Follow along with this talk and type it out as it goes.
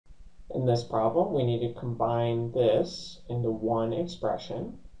In this problem, we need to combine this into one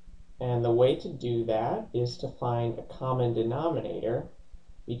expression, and the way to do that is to find a common denominator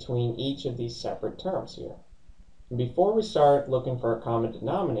between each of these separate terms here. And before we start looking for a common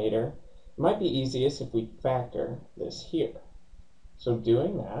denominator, it might be easiest if we factor this here. So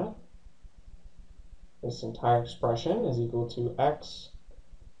doing that, this entire expression is equal to x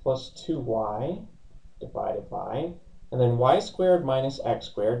plus 2y divided by, and then y squared minus x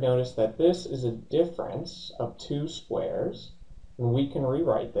squared. Notice that this is a difference of two squares, and we can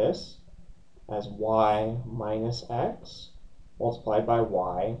rewrite this as y minus x multiplied by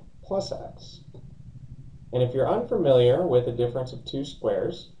y plus x. And if you're unfamiliar with the difference of two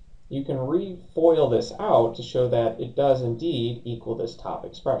squares, you can refoil this out to show that it does indeed equal this top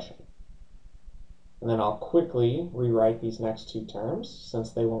expression. And then I'll quickly rewrite these next two terms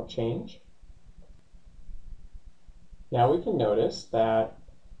since they won't change. Now we can notice that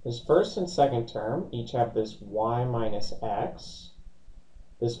this first and second term each have this y minus x.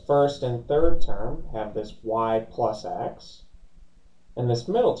 This first and third term have this y plus x. And this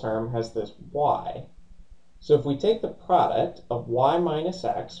middle term has this y. So if we take the product of y minus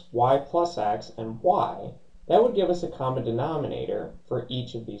x, y plus x, and y, that would give us a common denominator for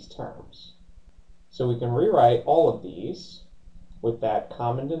each of these terms. So we can rewrite all of these with that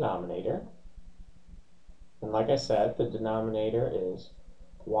common denominator. And like I said, the denominator is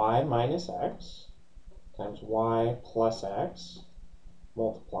y minus x times y plus x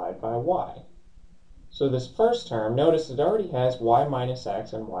multiplied by y. So this first term, notice it already has y minus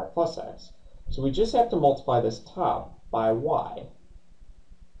x and y plus x. So we just have to multiply this top by y.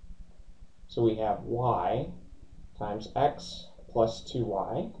 So we have y times x plus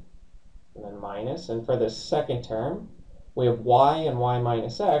 2y, and then minus. And for this second term, we have y and y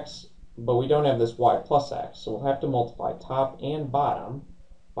minus x, but we don't have this y plus x. So we'll have to multiply top and bottom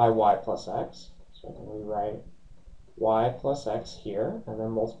by y plus x. So I can rewrite y plus x here, and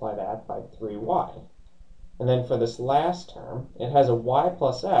then multiply that by 3y. And then for this last term, it has a y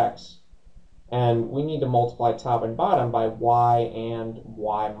plus x, and we need to multiply top and bottom by y and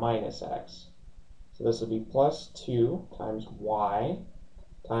y minus x. So this will be plus 2 times y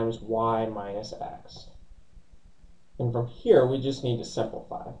minus x. And from here, we just need to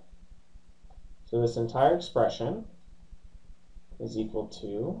simplify. So this entire expression is equal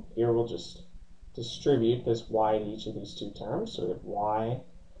to, here we'll just distribute this y to each of these two terms. So we have y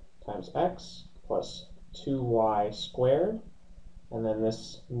times x plus 2y squared. And then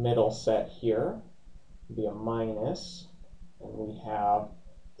this middle set here will be a minus. And we have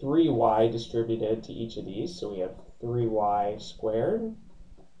 3y distributed to each of these. So we have 3y squared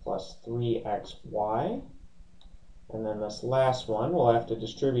plus 3xy. And then this last one, we'll have to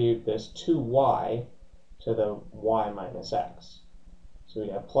distribute this 2y to the y minus x. So we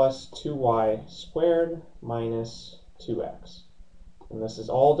have plus 2y squared minus 2x. And this is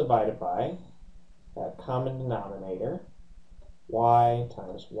all divided by that common denominator, y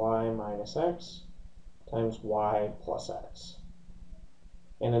times y minus x times y plus x.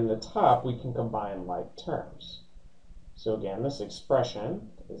 And in the top, we can combine like terms. So again, this expression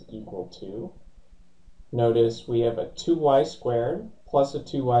is equal to, notice we have a 2y squared plus a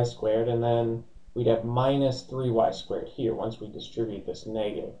 2y squared, and then we'd have minus 3y squared here once we distribute this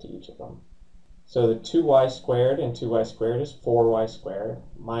negative to each of them. So the 2y squared and 2y squared is 4y squared,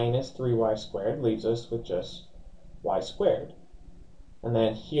 minus 3y squared leaves us with just y squared. And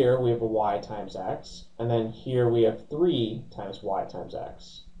then here we have a y times x, and then here we have 3 times y times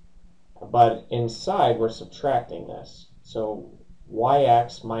x. But inside we're subtracting this. So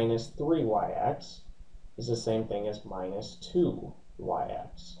yx minus 3yx is the same thing as minus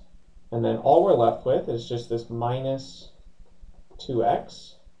 2yx. And then all we're left with is just this minus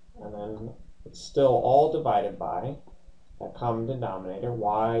 2x, and then it's still all divided by that common denominator,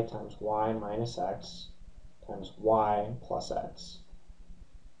 y times y minus x times y plus x.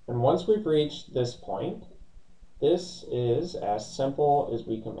 And once we've reached this point, this is as simple as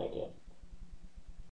we can make it.